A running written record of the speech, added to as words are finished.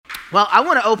Well, I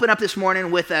want to open up this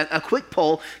morning with a quick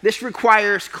poll. This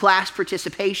requires class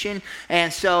participation.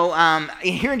 And so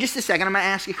here in just a second, I'm going to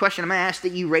ask you a question. I'm going to ask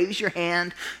that you raise your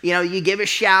hand, you give a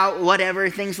shout, whatever,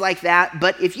 things like that.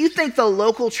 But if you think the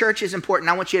local church is important,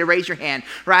 I want you to raise your hand,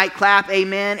 right? Clap,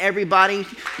 amen, everybody.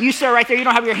 You, sir, right there, you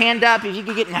don't have your hand up. If you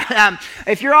could get,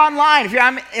 if you're online,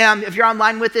 if you're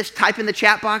online with us, type in the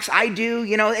chat box. I do,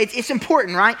 it's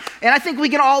important, right? And I think we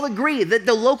can all agree that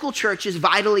the local church is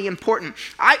vitally important.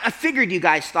 I figured you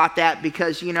guys thought that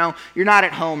because, you're not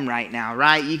at home right now,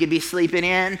 right? You could be sleeping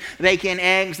in, bacon,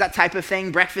 eggs, that type of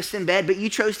thing, breakfast in bed, but you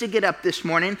chose to get up this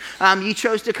morning. You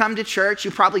chose to come to church. You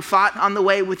probably fought on the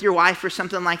way with your wife or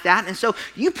something like that. And so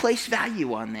you place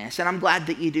value on this, and I'm glad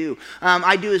that you do.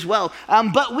 I do as well.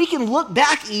 But we can look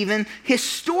back even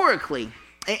historically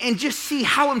and just see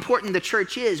how important the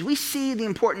church is. We see the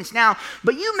importance now,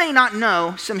 but you may not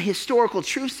know some historical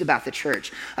truths about the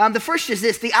church. The first is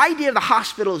this: the idea of the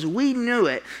hospital as we knew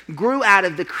it grew out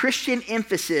of the Christian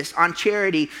emphasis on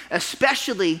charity,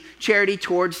 especially charity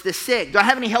towards the sick. Do I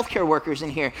have any healthcare workers in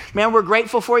here? Man, we're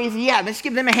grateful for you. Yeah, let's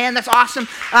give them a hand. That's awesome,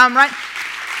 right?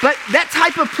 But that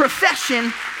type of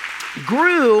profession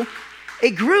grew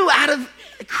out of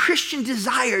a Christian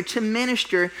desire to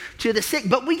minister to the sick.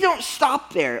 But we don't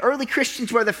stop there. Early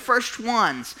Christians were the first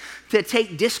ones to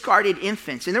take discarded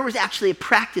infants. And there was actually a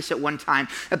practice at one time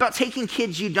about taking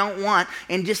kids you don't want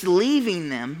and just leaving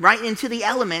them right into the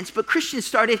elements. But Christians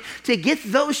started to get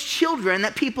those children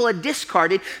that people had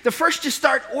discarded, the first to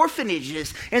start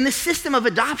orphanages. And the system of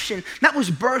adoption, that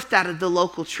was birthed out of the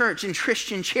local church and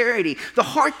Christian charity. The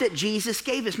heart that Jesus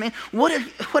gave us, man. What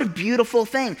a beautiful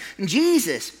thing.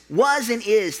 Jesus was and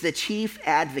is the chief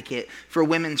advocate for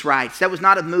women's rights. That was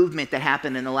not a movement that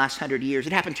happened in the last 100 years.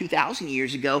 It happened 2,000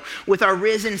 years ago with our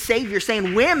risen Savior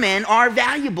saying women are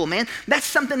valuable, man. That's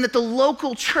something that the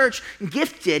local church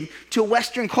gifted to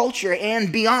Western culture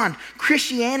and beyond.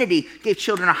 Christianity gave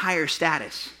children a higher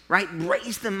status, right?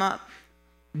 Raised them up,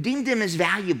 deemed them as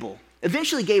valuable.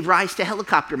 Eventually gave rise to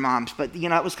helicopter moms, but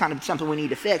that was kind of something we need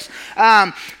to fix.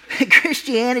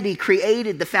 Christianity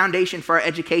created the foundation for our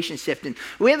education system.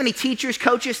 Do we have any teachers,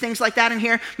 coaches, things like that in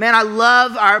here? Man, I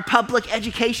love our public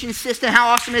education system. How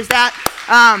awesome is that?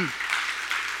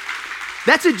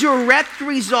 That's a direct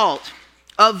result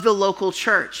of the local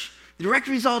church. The direct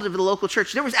result of the local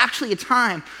church. There was actually a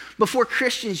time before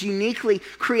Christians uniquely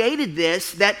created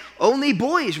this that only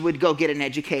boys would go get an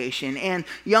education and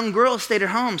young girls stayed at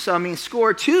home. So,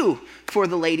 score two for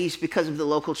the ladies because of the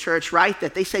local church, right?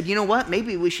 That they said, you know what,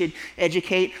 maybe we should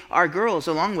educate our girls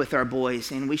along with our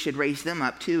boys and we should raise them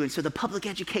up too. And so the public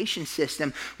education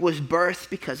system was birthed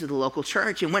because of the local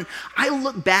church. And when I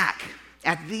look back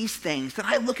at these things, that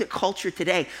I look at culture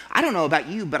today, I don't know about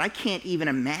you, but I can't even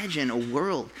imagine a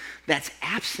world that's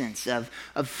absence of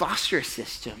foster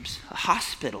systems,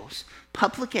 hospitals,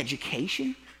 public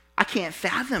education. I can't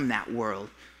fathom that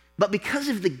world. But because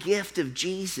of the gift of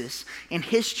Jesus and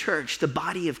his church, the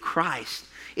body of Christ,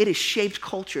 it has shaped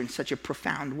culture in such a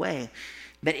profound way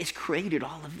that it's created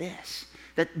all of this.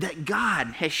 That God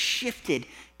has shifted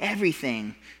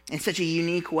everything in such a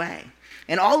unique way.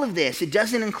 And all of this, it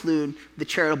doesn't include the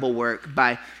charitable work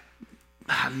by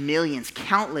millions,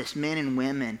 countless men and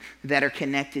women that are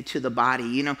connected to the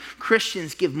body.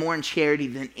 Christians give more in charity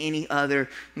than any other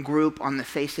group on the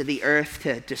face of the earth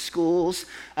to schools,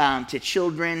 to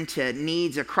children, to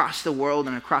needs across the world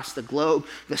and across the globe.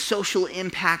 The social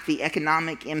impact, the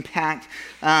economic impact.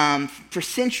 For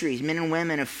centuries, men and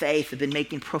women of faith have been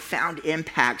making profound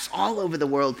impacts all over the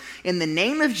world in the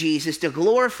name of Jesus to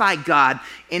glorify God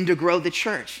and to grow the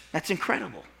church. That's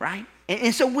incredible, right?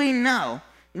 And so we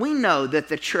know that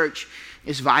the church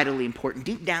is vitally important.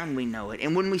 Deep down, we know it.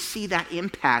 And when we see that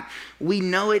impact, we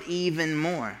know it even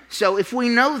more. So if we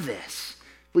know this,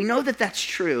 we know that that's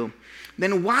true,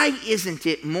 then why isn't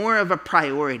it more of a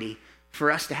priority for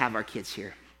us to have our kids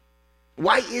here?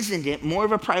 Why isn't it more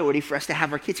of a priority for us to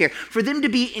have our kids here? For them to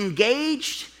be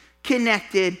engaged,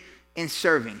 connected, and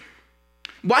serving.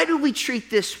 Why do we treat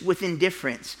this with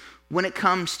indifference when it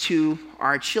comes to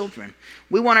our children?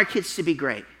 We want our kids to be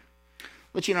great.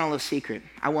 Let you know a little secret.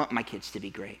 I want my kids to be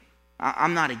great.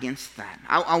 I'm not against that.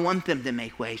 I want them to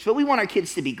make waves, but we want our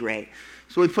kids to be great.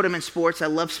 So we put them in sports. I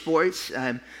love sports.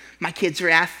 My kids are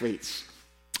athletes,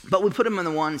 but we put them in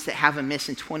the ones that haven't missed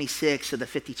in 26 of the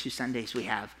 52 Sundays we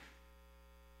have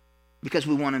because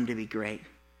we want them to be great.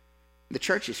 The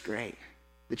church is great.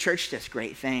 The church does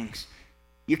great things.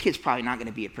 Your kid's probably not going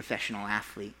to be a professional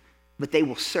athlete, but they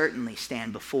will certainly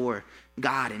stand before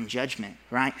God in judgment,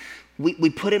 right?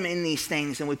 We put them in these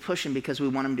things and we push them because we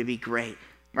want them to be great,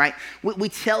 right? We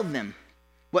tell them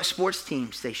what sports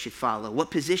teams they should follow, what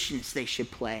positions they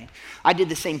should play. I did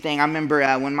the same thing. I remember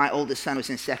when my oldest son was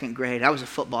in second grade, I was a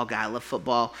football guy. I love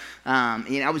football.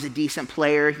 I was a decent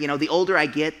player. The older I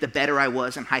get, the better I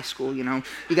was in high school. You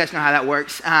guys know how that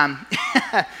works.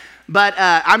 But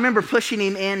I remember pushing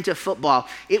him into football.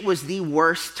 It was the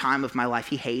worst time of my life.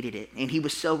 He hated it. And he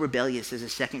was so rebellious as a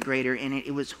second grader, and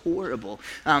it was horrible.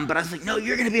 But I was like, no,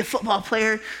 you're going to be a football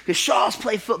player because Shaw's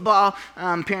play football.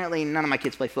 Apparently, none of my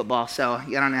kids play football, so I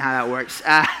don't know how that works.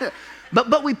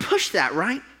 But we push that,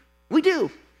 right? We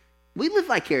do. We live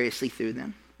vicariously through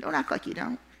them. Don't act like you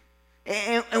don't.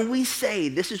 And we say,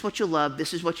 this is what you love,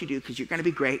 this is what you do, because you're going to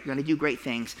be great, you're going to do great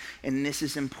things, and this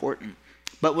is important.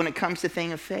 But when it comes to the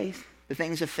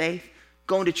things of faith,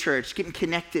 going to church, getting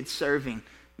connected, serving,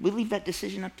 we leave that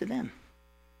decision up to them.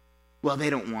 Well,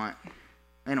 they don't want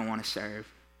to serve.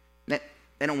 They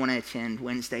don't want to attend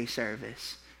Wednesday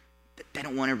service. They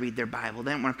don't want to read their Bible.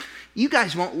 You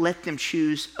guys won't let them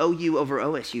choose OU over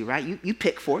OSU, right? You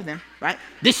pick for them, right?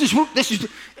 This is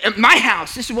my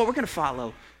house. This is what we're going to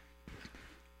follow.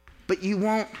 But you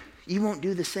won't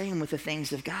do the same with the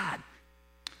things of God.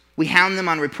 We hound them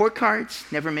on report cards,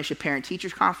 never miss a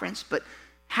parent-teachers conference, but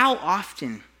how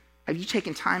often have you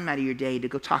taken time out of your day to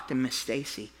go talk to Miss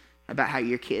Stacy about how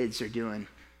your kids are doing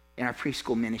in our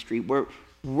preschool ministry?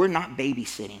 We're not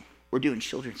babysitting. We're doing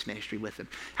children's ministry with them.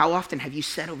 How often have you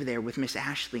sat over there with Miss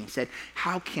Ashley and said,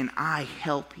 how can I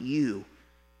help you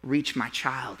reach my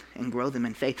child and grow them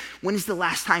in faith? When is the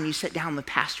last time you sat down with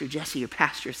Pastor Jesse or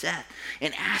Pastor Seth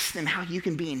and asked them how you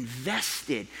can be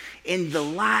invested in the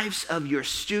lives of your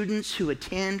students who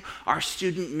attend our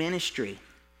student ministry?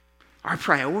 Our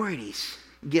priorities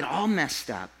get all messed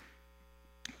up.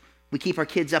 We keep our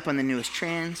kids up on the newest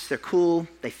trends. They're cool.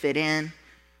 They fit in.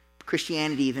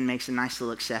 Christianity even makes a nice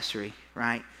little accessory,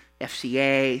 right?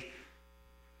 FCA,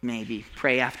 maybe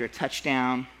pray after a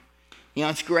touchdown.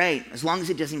 It's great as long as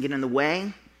it doesn't get in the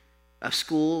way of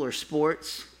school or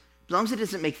sports, as long as it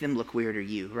doesn't make them look weird or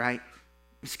you, right?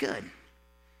 It's good.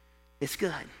 It's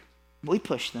good. We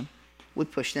push them.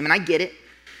 And I get it.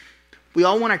 We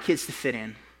all want our kids to fit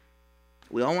in.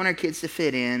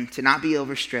 To not be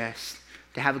overstressed,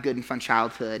 to have a good and fun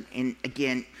childhood. And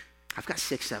again, I've got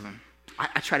 6 of them.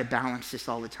 I try to balance this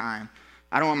all the time.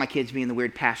 I don't want my kids being the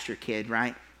weird pastor kid,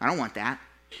 right? I don't want that.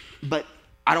 But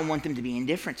I don't want them to be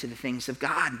indifferent to the things of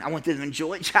God. I want them to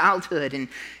enjoy childhood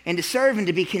and to serve and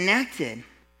to be connected.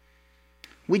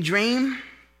 We dream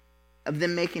of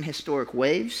them making historic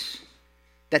waves,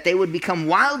 that they would become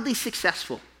wildly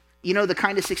successful. The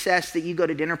kind of success that you go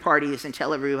to dinner parties and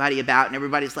tell everybody about, and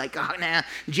everybody's like, oh, nah,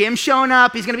 Jim's showing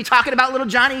up. He's going to be talking about little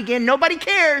Johnny again. Nobody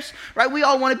cares, right? We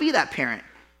all want to be that parent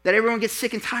that everyone gets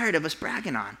sick and tired of us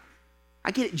bragging on.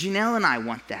 I get it. Janelle and I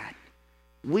want that.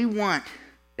 We want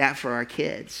that for our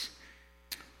kids.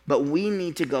 But we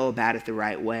need to go about it the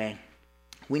right way.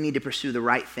 We need to pursue the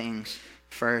right things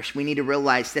first. We need to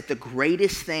realize that the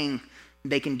greatest thing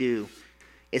they can do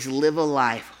is live a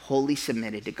life wholly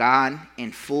submitted to God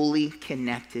and fully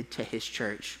connected to his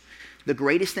church. The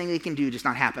greatest thing they can do does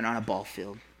not happen on a ball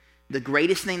field. The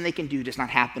greatest thing they can do does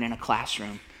not happen in a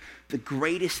classroom. The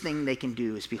greatest thing they can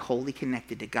do is be wholly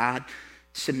connected to God,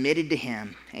 submitted to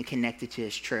him, and connected to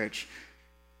his church.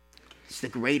 It's the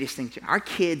greatest thing. Our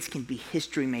kids can be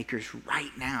history makers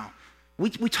right now. We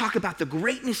talk about the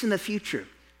greatness in the future.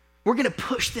 We're going to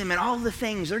push them in all the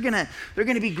things. They're going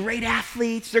to be great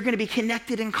athletes. They're going to be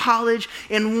connected in college.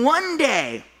 And one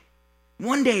day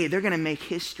they're going to make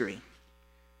history.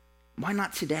 Why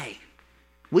not today?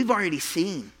 We've already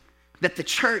seen that the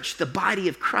church, the body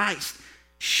of Christ,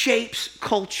 shapes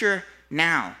culture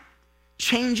now,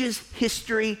 changes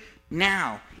history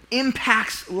now,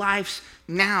 impacts lives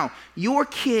now. Your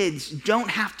kids don't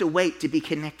have to wait to be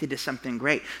connected to something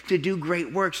great, to do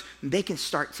great works. They can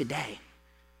start today.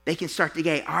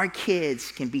 Our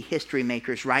kids can be history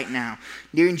makers right now.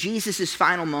 During Jesus'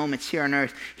 final moments here on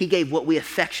earth, he gave what we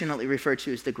affectionately refer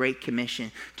to as the Great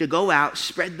Commission, to go out,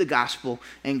 spread the gospel,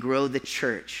 and grow the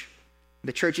church.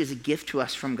 The church is a gift to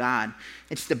us from God.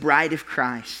 It's the bride of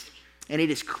Christ, and it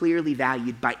is clearly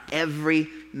valued by every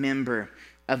member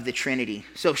of the Trinity.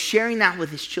 So sharing that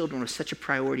with his children was such a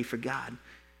priority for God.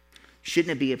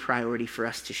 Shouldn't it be a priority for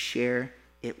us to share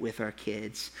it with our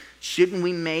kids? Shouldn't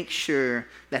we make sure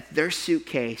that their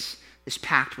suitcase is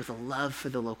packed with a love for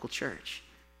the local church?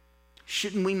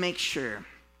 Shouldn't we make sure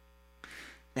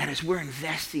that as we're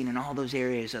investing in all those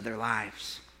areas of their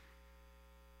lives,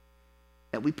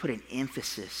 that we put an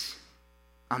emphasis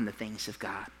on the things of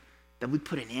God, that we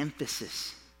put an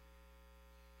emphasis,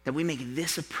 that we make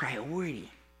this a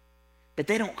priority, that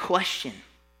they don't question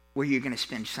where you're going to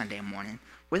spend Sunday morning,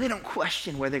 where they don't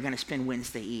question where they're going to spend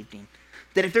Wednesday evening.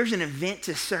 That if there's an event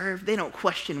to serve, they don't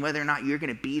question whether or not you're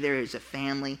going to be there as a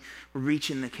family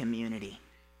reaching the community.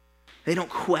 They don't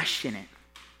question it.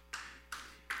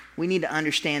 We need to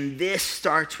understand this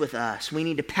starts with us. We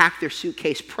need to pack their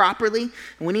suitcase properly,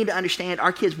 and we need to understand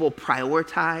our kids will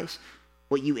prioritize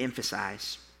what you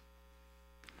emphasize.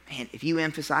 Man, if you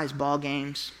emphasize ball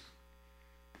games,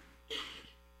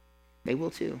 they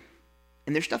will too.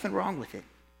 And there's nothing wrong with it.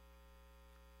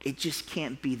 It just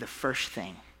can't be the first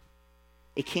thing.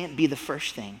 It can't be the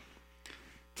first thing.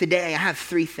 Today, I have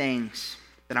 3 things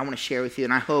that I want to share with you,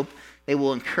 and I hope they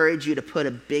will encourage you to put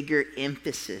a bigger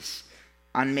emphasis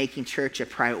on making church a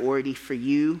priority for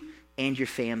you and your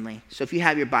family. So if you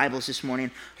have your Bibles this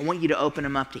morning, I want you to open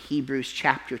them up to Hebrews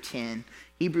chapter 10.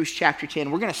 Hebrews chapter 10.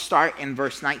 We're going to start in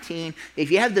verse 19. If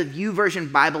you have the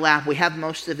YouVersion Bible app, we have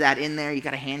most of that in there. You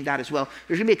got a handout as well.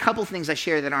 There's going to be a couple things I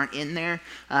share that aren't in there.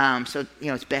 So,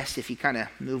 it's best if you kind of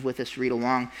move with us, read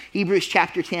along. Hebrews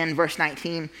chapter 10, verse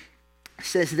 19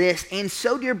 says this, "And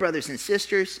so, dear brothers and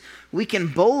sisters, we can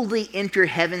boldly enter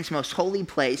heaven's most holy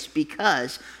place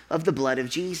because of the blood of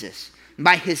Jesus.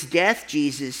 By his death,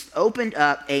 Jesus opened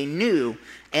up a new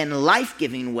and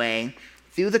life-giving way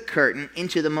through the curtain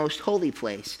into the most holy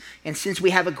place. And since we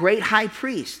have a great high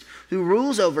priest who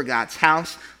rules over God's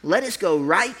house, let us go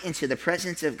right into the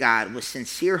presence of God with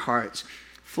sincere hearts,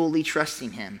 fully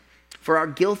trusting him. For our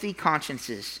guilty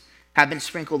consciences have been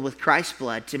sprinkled with Christ's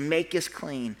blood to make us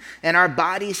clean, and our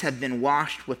bodies have been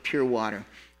washed with pure water."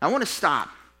 I want to stop.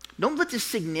 Don't let the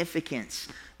significance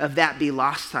of that be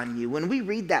lost on you. When we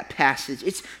read that passage,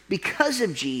 it's because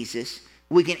of Jesus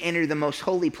we can enter the most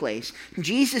holy place.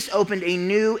 Jesus opened a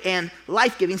new and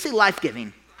life-giving, say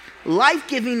life-giving,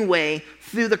 life-giving way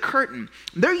through the curtain.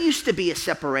 There used to be a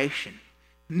separation.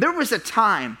 There was a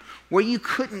time where you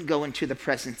couldn't go into the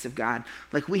presence of God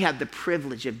like we have the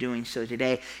privilege of doing so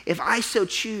today. If I so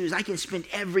choose, I can spend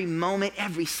every moment,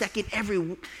 every second,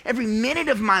 every minute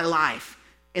of my life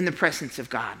in the presence of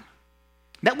God.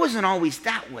 That wasn't always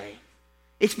that way.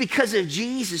 It's because of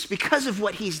Jesus, because of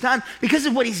what he's done, because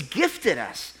of what he's gifted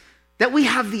us, that we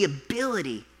have the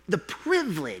ability, the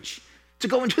privilege to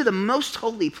go into the most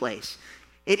holy place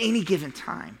at any given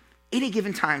time. Any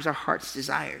given time's our heart's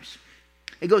desires.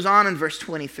 It goes on in verse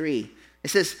 23.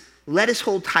 It says, "Let us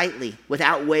hold tightly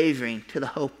without wavering to the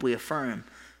hope we affirm,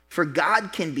 for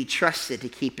God can be trusted to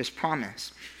keep his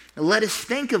promise. Let us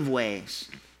think of ways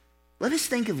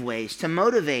to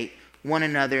motivate one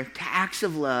another to acts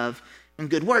of love and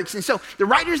good works." And so the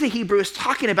writers of Hebrews is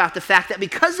talking about the fact that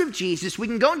because of Jesus, we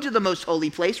can go into the most holy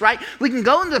place, right? We can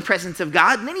go into the presence of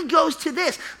God. And then he goes to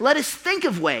this: let us think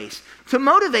of ways to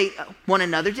motivate one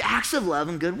another to acts of love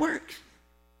and good works.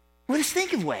 Let us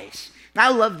think of ways. Now, I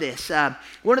love this.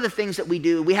 One of the things that we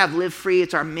do, we have Live Free.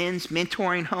 It's our men's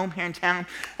mentoring home here in town.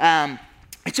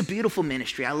 It's a beautiful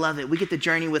ministry. I love it. We get to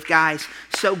journey with guys.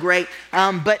 So great.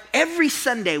 But every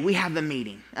Sunday we have a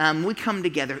meeting. We come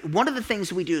together. One of the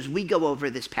things we do is we go over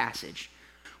this passage.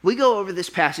 We go over this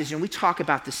passage and we talk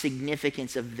about the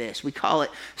significance of this. We call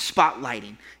it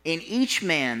spotlighting. And each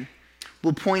man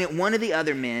will point at one of the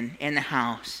other men in the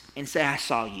house and say, "I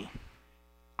saw you.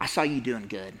 I saw you doing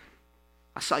good.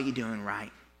 I saw you doing right.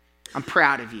 I'm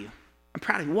proud of you. I'm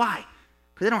proud of you." Why?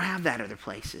 Because they don't have that other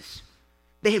places.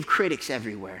 They have critics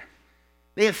everywhere.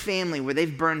 They have family where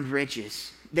they've burned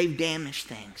bridges. They've damaged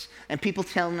things. And people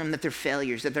telling them that they're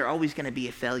failures, that they're always going to be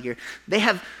a failure.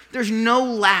 There's no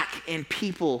lack in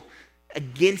people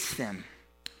against them,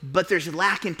 but there's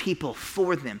lack in people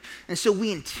for them. And so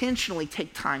we intentionally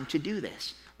take time to do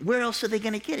this. Where else are they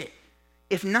going to get it?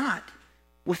 If not,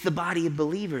 with the body of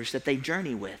believers that they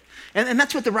journey with. And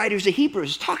that's what the writers of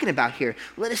Hebrews is talking about here.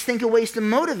 Let us think of ways to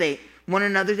motivate one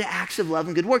another to acts of love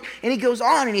and good work. And he goes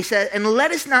on and he says, "And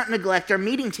let us not neglect our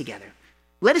meeting together."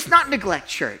 Let us not neglect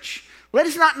church. Let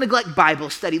us not neglect Bible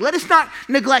study. Let us not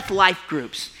neglect life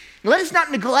groups. Let us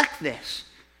not neglect this.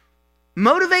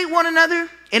 Motivate one another.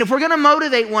 And if we're going to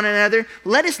motivate one another,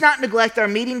 let us not neglect our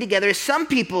meeting together as some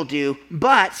people do,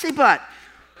 but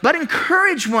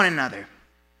encourage one another.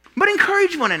 But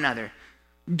encourage one another.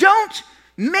 Don't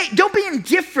be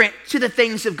indifferent to the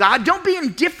things of God. Don't be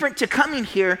indifferent to coming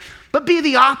here, but be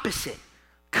the opposite.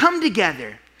 Come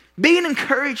together. Be an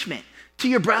encouragement to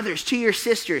your brothers, to your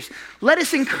sisters. Let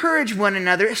us encourage one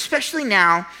another, especially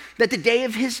now that the day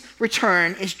of his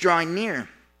return is drawing near.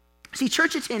 See,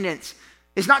 church attendance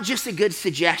is not just a good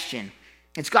suggestion.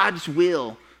 It's God's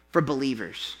will for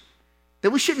believers.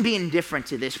 That we shouldn't be indifferent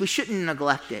to this. We shouldn't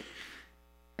neglect it.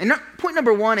 And point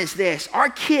number 1 is this: our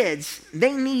kids,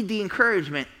 they need the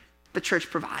encouragement the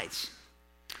church provides.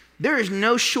 There is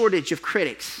no shortage of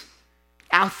critics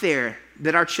out there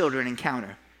that our children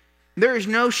encounter. There is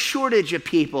no shortage of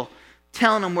people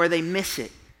telling them where they miss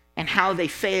it and how they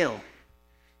fail,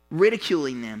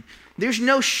 ridiculing them. There's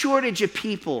no shortage of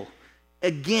people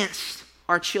against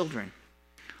our children.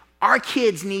 Our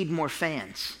kids need more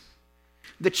fans.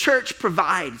 The church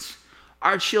provides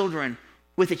our children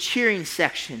with a cheering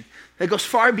section that goes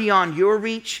far beyond your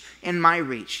reach and my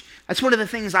reach. That's one of the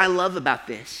things I love about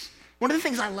this. One of the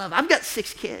things I love, I've got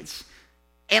 6 kids,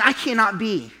 and I cannot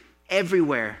be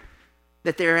everywhere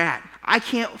that they're at. I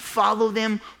can't follow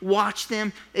them, watch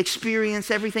them, experience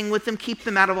everything with them, keep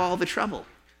them out of all the trouble.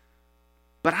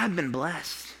 But I've been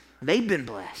blessed. They've been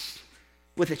blessed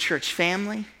with a church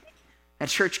family, a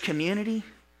church community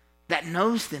that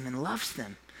knows them and loves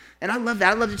them. And I love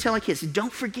that. I love to tell my kids,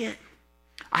 don't forget,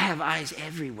 I have eyes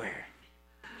everywhere.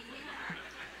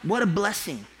 What a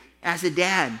blessing as a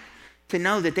dad to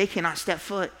know that they cannot step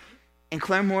foot in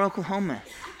Claremore, Oklahoma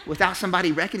without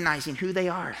somebody recognizing who they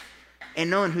are and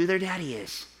knowing who their daddy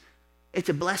is. It's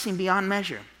a blessing beyond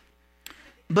measure.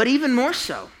 But even more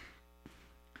so,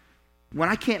 when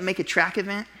I can't make a track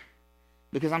event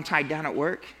because I'm tied down at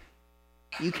work,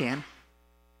 you can.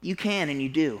 You can and you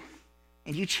do.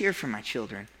 And you cheer for my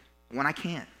children when I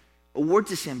can't.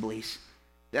 Awards assemblies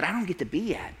that I don't get to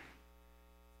be at,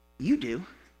 you do.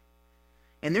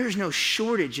 And there's no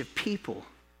shortage of people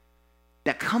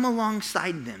that come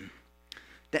alongside them,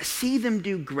 that see them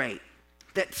do great,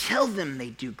 that tell them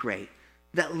they do great,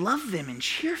 that love them and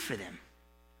cheer for them.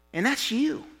 And that's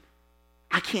you.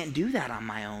 I can't do that on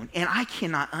my own, and I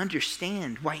cannot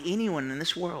understand why anyone in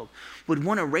this world would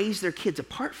want to raise their kids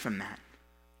apart from that.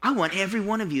 I want every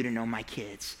one of you to know my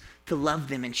kids, to love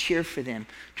them and cheer for them,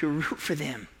 to root for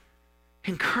them,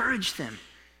 encourage them.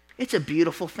 It's a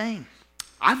beautiful thing.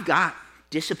 I've got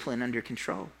discipline under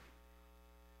control.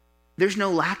 There's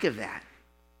no lack of that.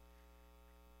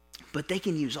 But they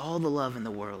can use all the love in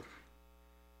the world.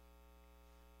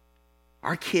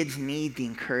 Our kids need the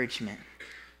encouragement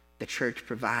the church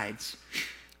provides.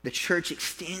 The church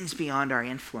extends beyond our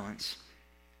influence.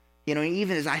 You know,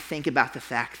 even as I think about the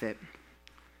fact that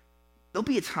there'll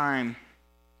be a time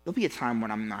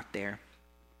when I'm not there.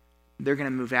 They're going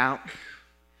to move out.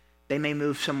 They may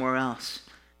move somewhere else.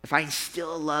 If I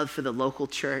instill a love for the local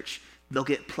church, they'll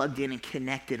get plugged in and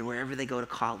connected wherever they go to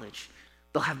college.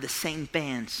 They'll have the same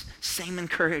bands, same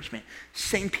encouragement,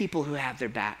 same people who have their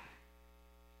back.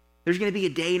 There's going to be a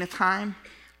day and a time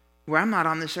where I'm not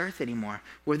on this earth anymore,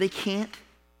 where they can't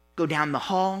go down the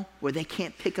hall, where they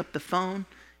can't pick up the phone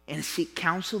and seek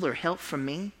counsel or help from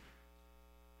me.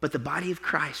 But the body of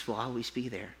Christ will always be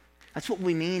there. That's what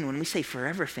we mean when we say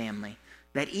forever family,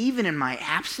 that even in my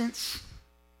absence,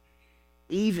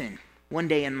 even one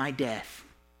day in my death,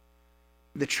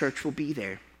 the church will be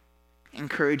there,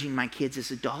 encouraging my kids as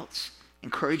adults,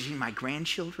 encouraging my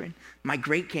grandchildren, my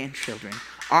great-grandchildren.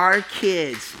 Our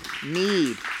kids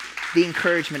need the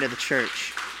encouragement of the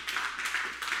church.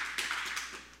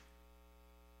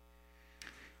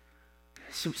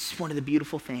 So it's one of the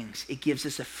beautiful things. It gives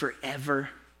us a forever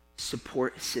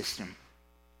support system.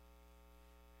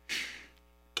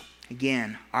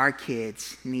 Again, our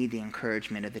kids need the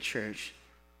encouragement of the church.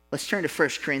 Let's turn to 1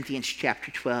 Corinthians chapter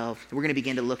 12. We're going to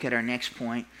begin to look at our next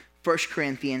point. 1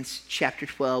 Corinthians chapter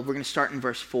 12. We're going to start in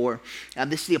verse 4.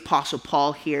 This is the Apostle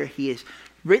Paul here. He has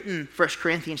written 1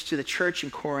 Corinthians to the church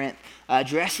in Corinth,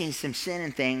 addressing some sin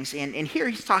and things. And here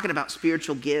he's talking about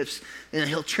spiritual gifts, and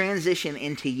he'll transition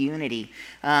into unity.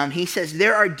 He says,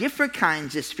 there are different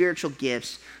kinds of spiritual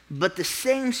gifts, but the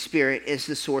same Spirit is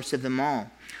the source of them all.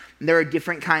 There are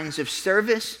different kinds of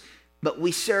service, but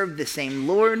we serve the same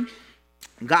Lord.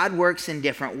 God works in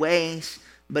different ways,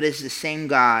 but it's the same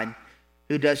God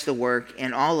who does the work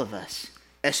in all of us.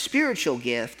 A spiritual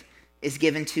gift is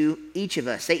given to each of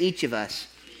us. Say each of us.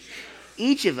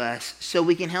 Each of us, so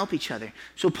we can help each other.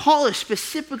 So Paul is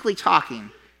specifically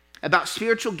talking about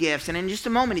spiritual gifts, and in just a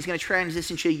moment he's going to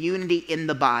transition to unity in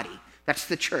the body. That's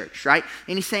the church, right?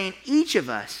 And he's saying each of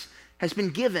us has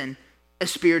been given a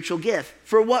spiritual gift.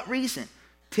 For what reason?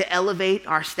 To elevate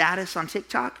our status on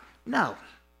TikTok? No.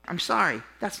 I'm sorry.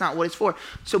 That's not what it's for.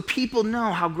 So people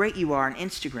know how great you are on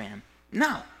Instagram?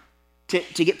 No.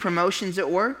 To get promotions at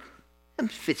work?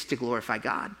 If it's to glorify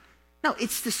God. No,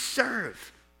 it's to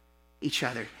serve each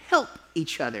other, help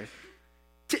each other,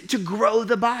 to grow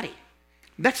the body.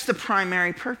 That's the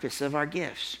primary purpose of our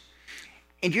gifts.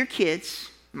 And your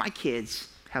kids, my kids,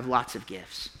 have lots of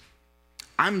gifts.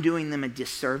 I'm doing them a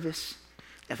disservice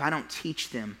if I don't teach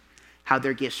them how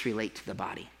their gifts relate to the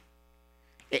body.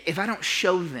 If I don't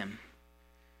show them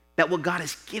that what God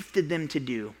has gifted them to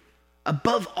do,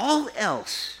 above all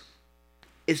else,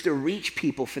 is to reach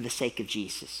people for the sake of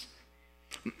Jesus.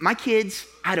 My kids,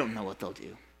 I don't know what they'll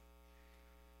do.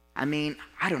 I mean,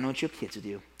 I don't know what your kids will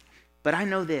do. But I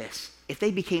know this. If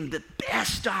they became the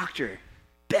best doctor,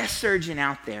 best surgeon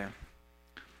out there,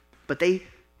 but they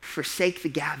forsake the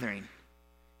gathering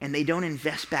and they don't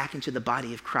invest back into the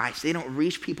body of Christ, they don't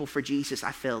reach people for Jesus,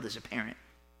 I failed as a parent.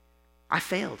 I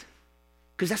failed.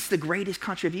 Because that's the greatest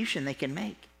contribution they can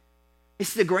make.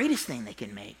 It's the greatest thing they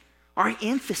can make. Our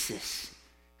emphasis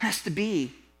has to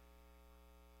be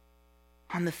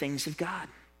on the things of God.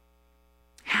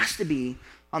 Has to be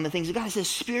on the things of God. It says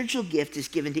spiritual gift is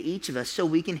given to each of us so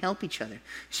we can help each other.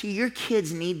 See, your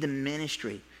kids need the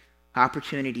ministry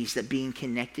opportunities that being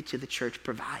connected to the church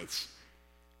provides.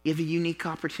 You have a unique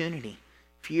opportunity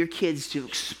for your kids to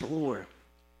explore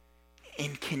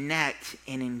and connect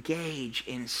and engage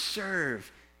and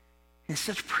serve in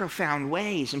such profound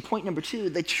ways. And point number 2,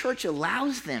 the church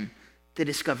allows them to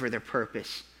discover their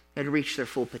purpose and reach their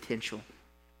full potential.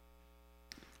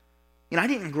 I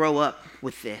didn't grow up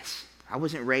with this. I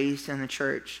wasn't raised in the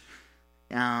church.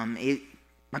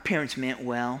 My parents meant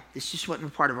well. This just wasn't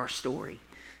a part of our story.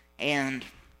 And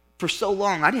for so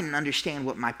long, I didn't understand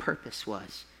what my purpose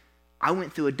was. I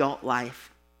went through adult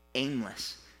life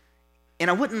aimless. And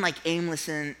I wasn't like aimless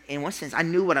in one sense. I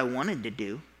knew what I wanted to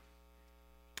do.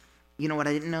 You know what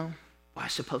I didn't know? What I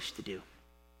was supposed to do.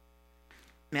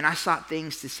 Man, I sought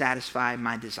things to satisfy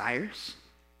my desires,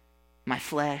 my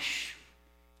flesh,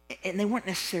 and they weren't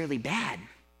necessarily bad.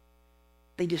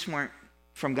 They just weren't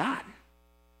from God.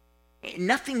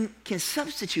 Nothing can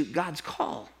substitute God's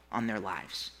call on their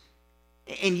lives.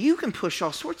 And you can push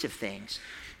all sorts of things.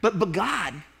 But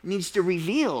God needs to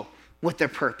reveal what their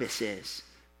purpose is.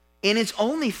 And it's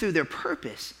only through their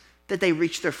purpose that they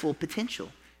reach their full potential.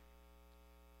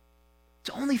 It's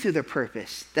only through their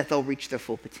purpose that they'll reach their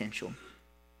full potential.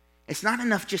 It's not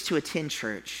enough just to attend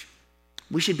church.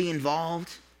 We should be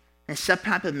involved in some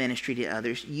type of ministry to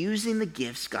others using the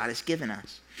gifts God has given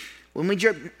us. When we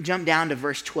jump down to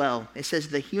verse 12, it says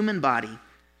the human body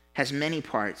has many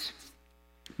parts,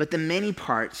 but the many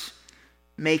parts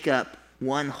make up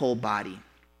one whole body.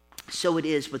 So it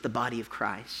is with the body of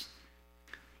Christ.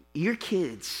 Your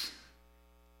kids,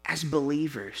 as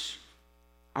believers,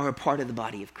 are a part of the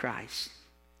body of Christ.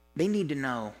 They need to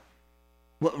know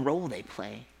what role they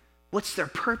play. What's their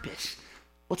purpose?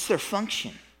 What's their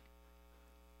function?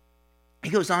 He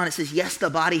goes on, it says, yes,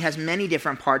 the body has many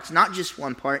different parts, not just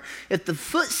one part. If the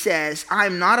foot says,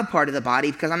 I'm not a part of the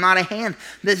body because I'm not a hand,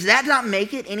 does that not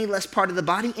make it any less part of the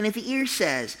body? And if the ear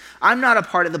says, I'm not a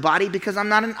part of the body because I'm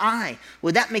not an eye,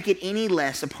 would that make it any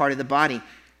less a part of the body?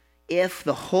 If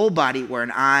the whole body were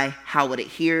an eye, how would it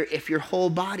hear? If your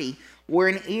whole body were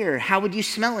an ear, how would you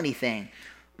smell anything?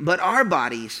 But our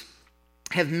bodies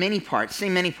have many parts, say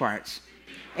many parts,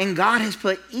 and God has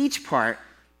put each part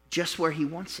just where he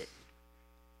wants it.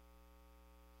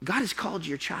 God has called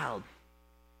your child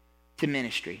to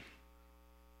ministry.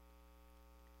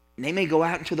 And they may go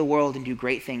out into the world and do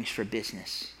great things for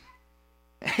business.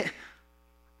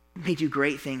 They do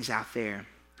great things out there.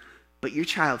 But your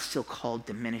child's still called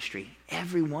to ministry.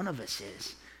 Every one of us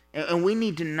is. And we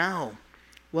need to know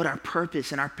what our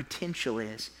purpose and our potential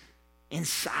is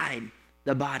inside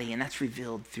the body. And that's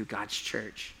revealed through God's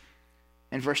church.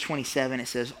 In verse 27, it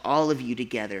says, all of you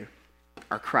together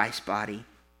are Christ's body.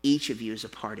 Each of you is a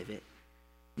part of it.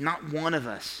 Not one of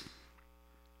us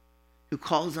who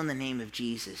calls on the name of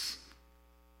Jesus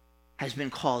has been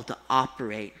called to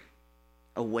operate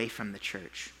away from the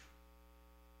church.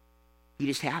 You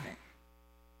just haven't.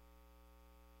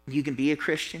 You can be a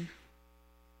Christian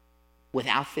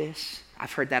without this.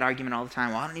 I've heard that argument all the time.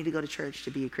 Well, I don't need to go to church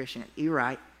to be a Christian. You're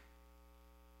right.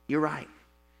 You're right.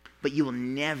 But you will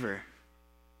never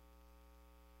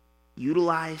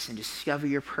utilize and discover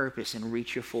your purpose and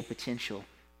reach your full potential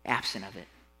absent of it.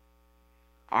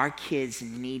 Our kids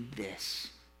need this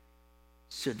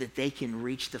so that they can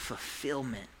reach the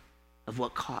fulfillment of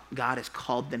what God has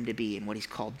called them to be and what he's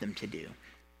called them to do.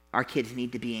 Our kids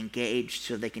need to be engaged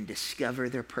so they can discover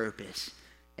their purpose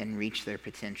and reach their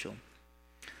potential.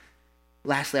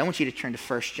 Lastly, I want you to turn to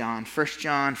 1 John. 1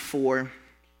 John 4,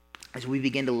 as we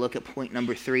begin to look at point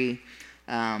number 3.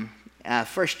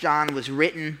 1 John was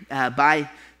written by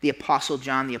the Apostle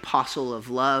John, the Apostle of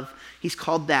Love. He's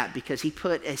called that because he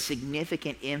put a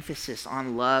significant emphasis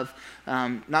on love,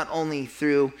 not only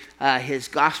through his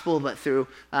gospel, but through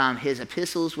his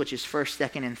epistles, which is 1st,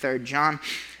 2nd, and 3rd John.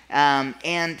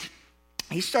 And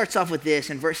he starts off with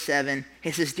this in verse 7.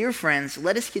 He says, dear friends,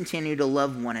 let us continue to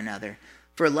love one another,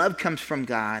 for love comes from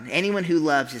God. Anyone who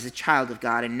loves is a child of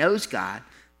God and knows God,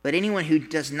 but anyone who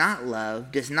does not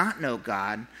love does not know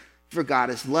God, for God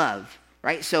is love,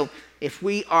 right? So if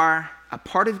we are a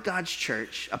part of God's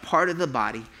church, a part of the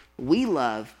body, we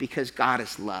love because God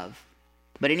is love.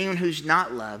 But anyone who's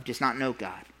not loved does not know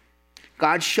God.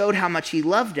 God showed how much he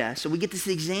loved us. So we get this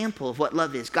example of what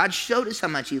love is. God showed us how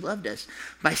much he loved us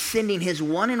by sending his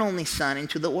one and only Son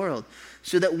into the world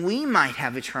so that we might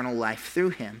have eternal life through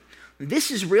him.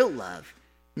 This is real love.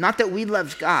 Not that we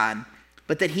loved God,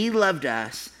 but that he loved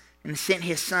us and sent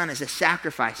his Son as a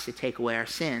sacrifice to take away our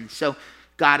sins. So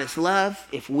God is love.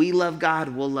 If we love God,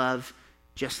 we'll love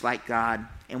just like God.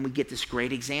 And we get this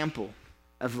great example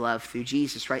of love through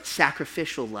Jesus, right?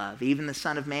 Sacrificial love. Even the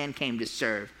Son of Man came to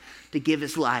serve, to give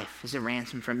his life as a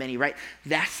ransom for many, right?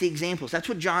 That's the examples. That's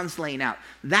what John's laying out.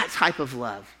 That type of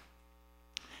love.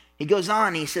 He goes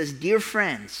on, he says, dear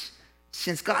friends,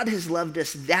 since God has loved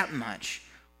us that much,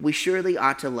 we surely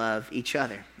ought to love each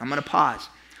other. I'm going to pause.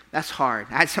 That's hard.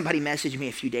 I had somebody message me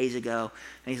a few days ago,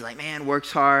 and he's like, man,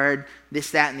 works hard,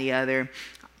 this, that, and the other.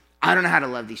 I don't know how to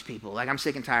love these people. Like, I'm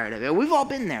sick and tired of it. We've all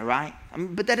been there, right?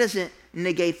 But that doesn't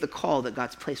negate the call that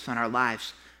God's placed on our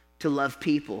lives to love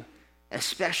people,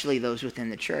 especially those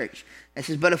within the church. It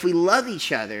says, but if we love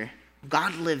each other,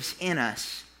 God lives in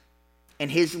us, and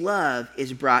his love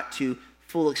is brought to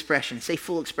full expression. Say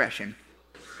full expression.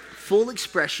 Full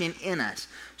expression in us.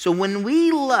 So when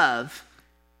we love,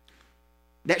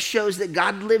 that shows that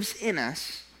God lives in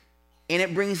us, and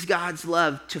it brings God's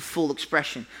love to full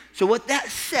expression. So what that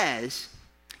says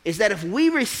is that if we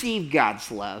receive God's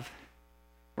love,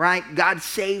 right? God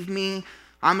saved me.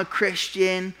 I'm a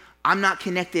Christian. I'm not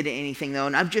connected to anything though,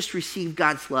 and I've just received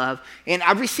God's love, and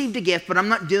I've received a gift, but I'm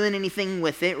not doing anything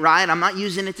with it, right? I'm not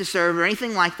using it to serve or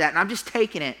anything like that, and I'm just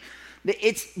taking it.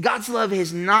 God's love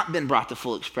has not been brought to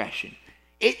full expression.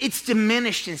 It's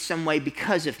diminished in some way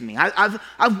because of me.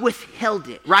 I've withheld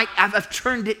it, right? I've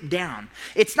turned it down.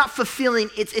 It's not fulfilling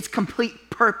its complete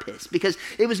purpose because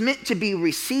it was meant to be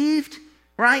received,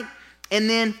 right? And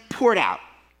then poured out.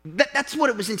 That's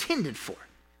what it was intended for.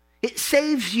 It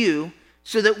saves you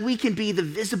so that we can be the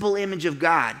visible image of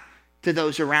God to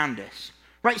those around us,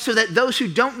 right? So that those who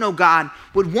don't know God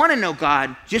would want to know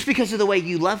God just because of the way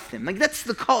you love them. Like, that's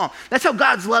the call. That's how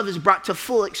God's love is brought to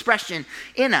full expression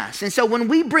in us. And so when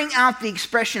we bring out the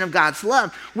expression of God's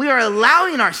love, we are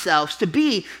allowing ourselves to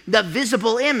be the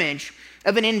visible image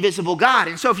of an invisible God.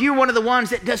 And so if you're one of the ones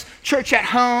that does church at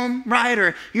home, right,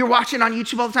 or you're watching on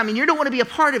YouTube all the time and you don't want to be a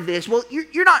part of this, well,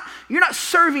 you're not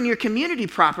serving your community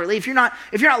properly if you're not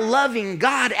loving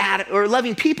God or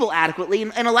loving people adequately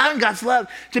and allowing God's love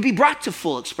to be brought to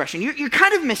full expression. You're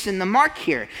kind of missing the mark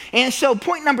here. And so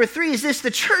point number 3 is this: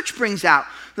 the church brings out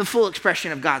the full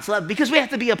expression of God's love because we have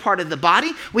to be a part of the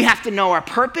body. We have to know our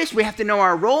purpose. We have to know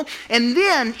our role. And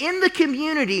then in the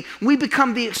community, we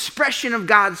become the expression of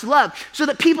God's love so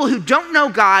that people who don't know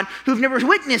God, who've never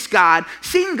witnessed God,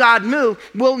 seen God move,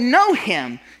 will know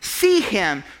him, see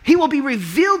him. He will be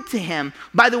revealed to him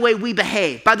by the way we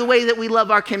behave, by the way that we love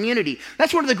our community.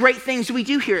 That's one of the great things we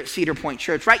do here at Cedar Point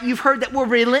Church, right? You've heard that we're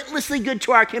relentlessly good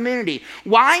to our community.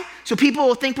 Why? So people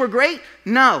will think we're great?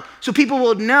 No. So people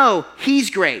will know he's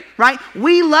great, right?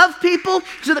 We love people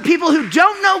so that people who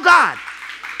don't know God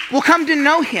will come to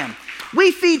know him.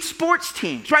 We feed sports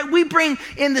teams, right? We bring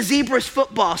in the Zebras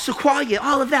football, Sequoia,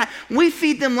 all of that. We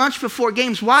feed them lunch before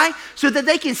games. Why? So that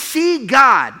they can see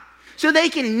God, so they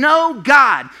can know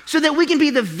God, so that we can be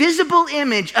the visible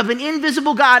image of an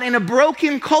invisible God in a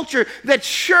broken culture. The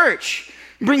church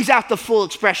brings out the full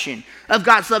expression of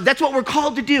God's love. That's what we're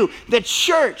called to do. The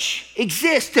church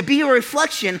exists to be a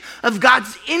reflection of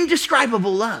God's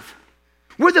indescribable love.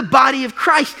 We're the body of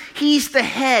Christ. He's the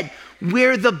head.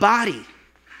 We're the body.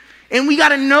 And we got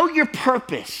to know your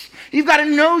purpose. You've got to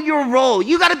know your role.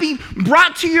 You got to be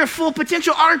brought to your full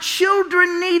potential. Our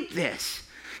children need this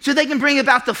so they can bring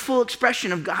about the full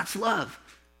expression of God's love,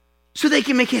 so they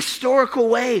can make historical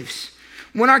waves.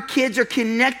 When our kids are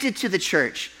connected to the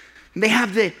church, they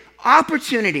have the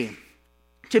opportunity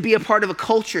to be a part of a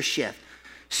culture shift,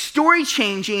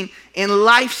 story-changing and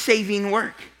life-saving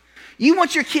work. You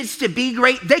want your kids to be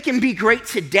great? They can be great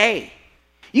today.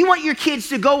 You want your kids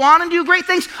to go on and do great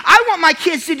things? I want my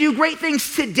kids to do great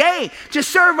things today, to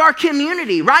serve our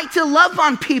community, right? To love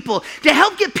on people, to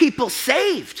help get people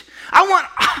saved.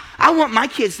 I want my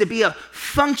kids to be a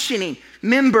functioning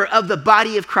member of the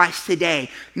body of Christ today,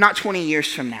 not 20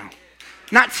 years from now,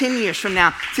 not 10 years from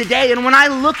now, today. And when I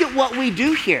look at what we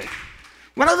do here,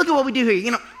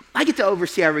 I get to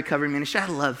oversee our recovery ministry. I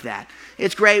love that.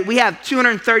 It's great. We have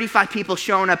 235 people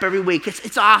showing up every week.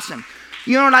 It's awesome.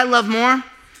 You know what I love more?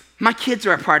 My kids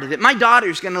are a part of it. My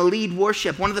daughter's going to lead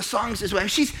worship. One of the songs is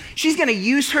she's going to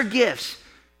use her gifts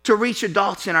to reach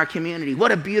adults in our community.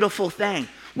 What a beautiful thing.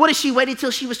 What if she waited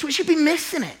till she was 20? She'd be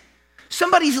missing it.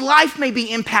 Somebody's life may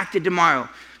be impacted tomorrow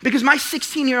because my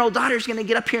 16-year-old daughter is going to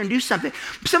get up here and do something.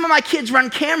 Some of my kids run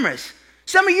cameras.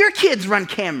 Some of your kids run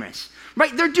cameras,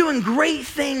 right? They're doing great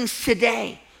things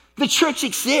today. The church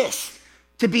exists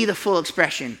to be the full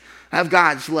expression of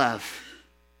God's love.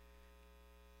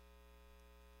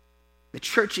 The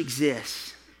church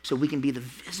exists so we can be the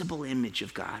visible image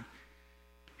of God.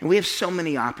 And we have so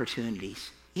many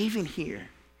opportunities, even here.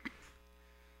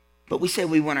 But we say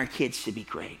we want our kids to be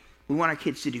great. We want our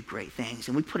kids to do great things.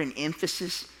 And we put an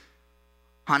emphasis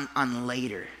on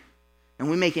later. And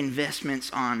we make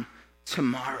investments on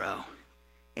tomorrow.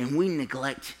 And we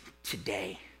neglect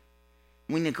today.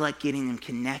 We neglect getting them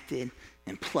connected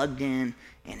and plugged in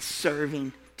and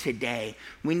serving today.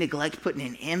 We neglect putting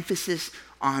an emphasis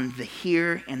on the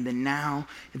here and the now,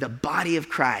 the body of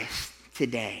Christ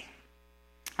today.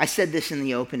 I said this in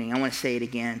the opening. I want to say it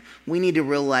again. We need to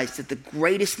realize that the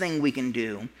greatest thing we can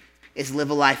do is live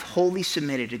a life wholly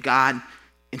submitted to God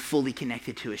and fully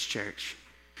connected to his church.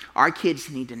 Our kids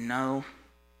need to know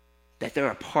that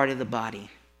they're a part of the body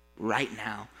right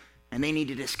now, and they need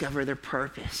to discover their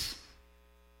purpose,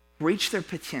 reach their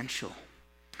potential,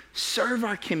 serve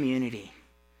our community,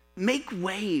 make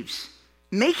waves,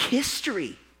 make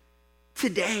history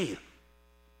today.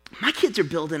 My kids are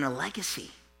building a legacy.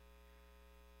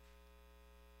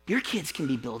 Your kids can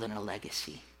be building a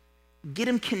legacy. Get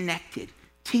them connected.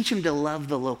 Teach them to love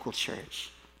the local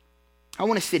church. I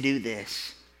want us to do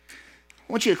this.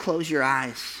 I want you to close your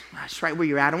eyes. That's right where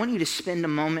you're at. I want you to spend a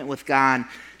moment with God.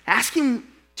 Ask him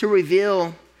to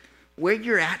reveal where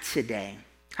you're at today.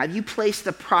 Have you placed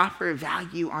the proper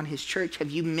value on his church?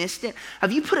 Have you missed it?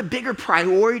 Have you put a bigger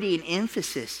priority and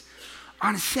emphasis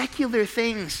on secular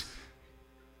things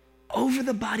over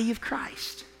the body of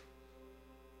Christ?